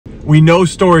We know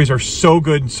stories are so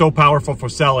good and so powerful for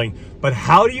selling, but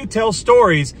how do you tell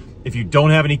stories if you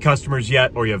don't have any customers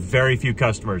yet or you have very few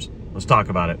customers? Let's talk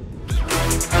about it.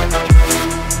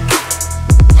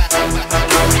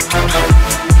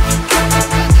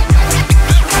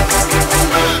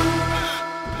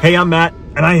 Hey, I'm Matt,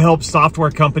 and I help software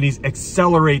companies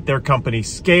accelerate their company,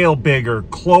 scale bigger,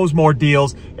 close more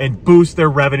deals, and boost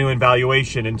their revenue and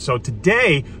valuation. And so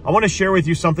today, I want to share with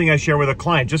you something I share with a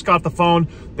client. Just got off the phone.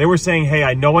 They were saying, hey,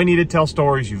 I know I need to tell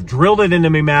stories. You've drilled it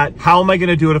into me, Matt. How am I going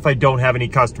to do it if I don't have any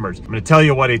customers? I'm going to tell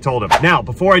you what I told him. Now,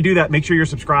 before I do that, make sure you're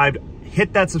subscribed.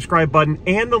 Hit that subscribe button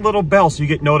and the little bell so you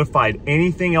get notified.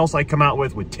 Anything else I come out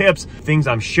with tips, things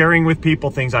I'm sharing with people,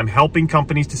 things I'm helping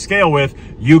companies to scale with,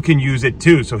 you can use it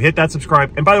too. So hit that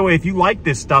subscribe. And by the way, if you like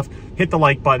this stuff, hit the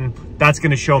like button. That's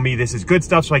going to show me this is good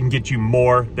stuff so I can get you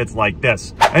more that's like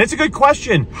this. And it's a good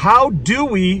question. How do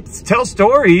we tell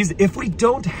stories if we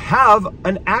don't have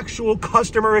an actual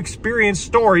customer experience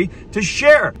story to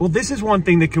share? Well, this is one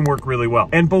thing that can work really well.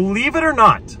 And believe it or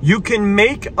not, you can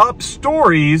make up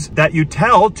stories that you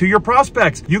tell to your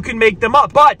prospects. You can make them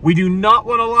up, but we do not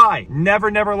want to lie. Never,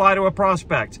 never lie to a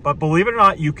prospect. But believe it or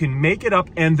not, you can make it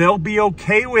up and they'll be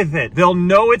okay with it. They'll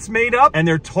know it's made up and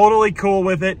they're totally cool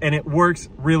with it, and it works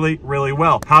really, really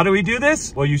well. How do we do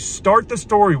this? Well, you start the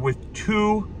story with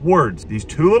 2 words. These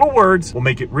 2 little words will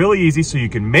make it really easy so you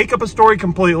can make up a story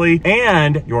completely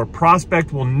and your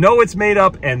prospect will know it's made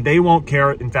up and they won't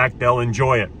care. In fact, they'll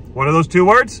enjoy it. What are those 2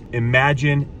 words?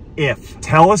 Imagine if.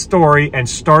 Tell a story and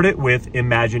start it with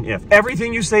imagine if.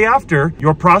 Everything you say after,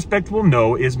 your prospect will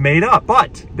know is made up,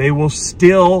 but they will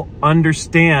still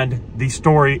understand the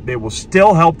story. They will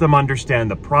still help them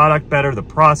understand the product better, the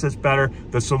process better,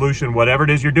 the solution, whatever it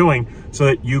is you're doing, so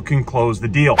that you can close the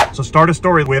deal. So start a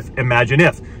story with imagine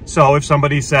if. So if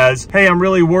somebody says, hey, I'm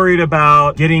really worried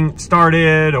about getting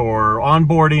started or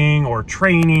onboarding or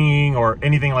training or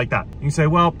anything like that, you can say,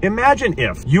 well, imagine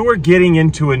if you were getting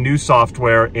into a new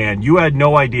software and you had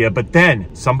no idea, but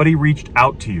then somebody reached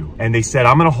out to you and they said,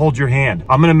 I'm going to hold your hand.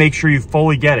 I'm going to make sure you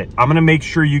fully get it. I'm going to make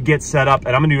sure you get set up,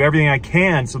 and I'm going to do everything I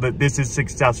can so that this is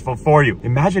successful for you.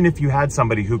 Imagine if you had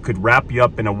somebody who could wrap you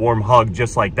up in a warm hug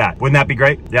just like that. Wouldn't that be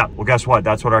great? Yeah. Well, guess what?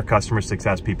 That's what our customer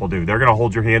success people do. They're going to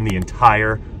hold your hand the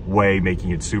entire way,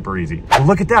 making it super easy. Well,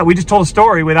 look at that. We just told a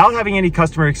story without having any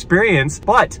customer experience,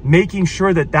 but making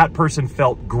sure that that person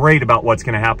felt great about what's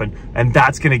going to happen, and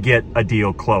that's going to get a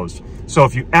deal closed. So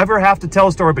if you ever have to tell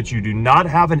a story, but you do not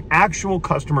have an actual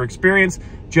customer experience,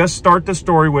 just start the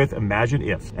story with imagine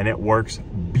if, and it works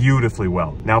beautifully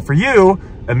well. Now for you,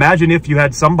 imagine if you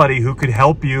had somebody who could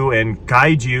help you and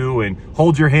guide you and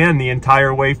hold your hand the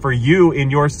entire way for you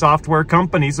in your software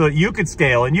company so that you could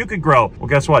scale and you could grow. Well,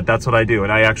 guess what? That's what I do.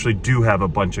 And I actually do have a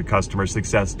bunch of customer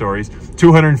success stories.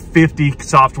 250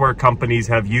 software companies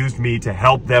have used me to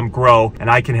help them grow, and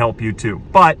I can help you too.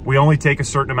 But we only take a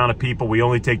certain amount of people. We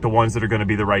only take the ones that are going to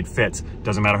be the right fits.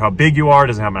 Doesn't matter how big you are,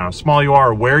 doesn't matter how small you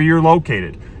are or where you're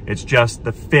located. It's just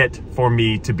the fit for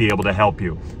me to be able to help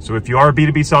you. So if you are a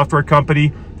B2B software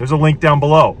company, there's a link down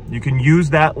below. You can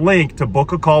use that link to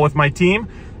book a call with my team,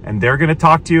 and they're going to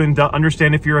talk to you and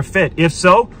understand if you're a fit. If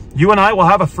so, you and I will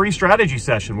have a free strategy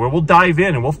session where we'll dive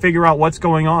in and we'll figure out what's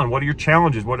going on. What are your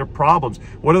challenges? What are problems?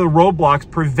 What are the roadblocks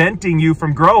preventing you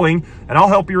from growing? And I'll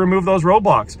help you remove those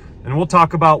roadblocks. And we'll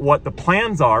talk about what the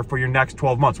plans are for your next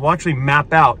 12 months. We'll actually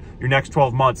map out your next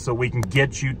 12 months so we can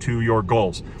get you to your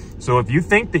goals. So if you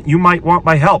think that you might want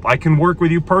my help, I can work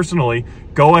with you personally.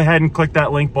 Go ahead and click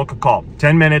that link, book a call.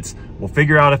 10 minutes, we'll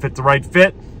figure out if it's the right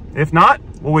fit. If not,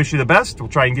 we'll wish you the best. We'll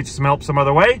try and get you some help some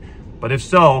other way. But if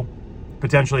so,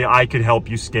 potentially I could help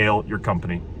you scale your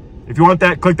company. If you want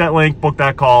that, click that link, book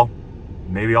that call.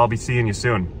 Maybe I'll be seeing you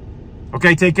soon.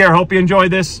 Okay, take care. Hope you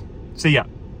enjoyed this. See ya.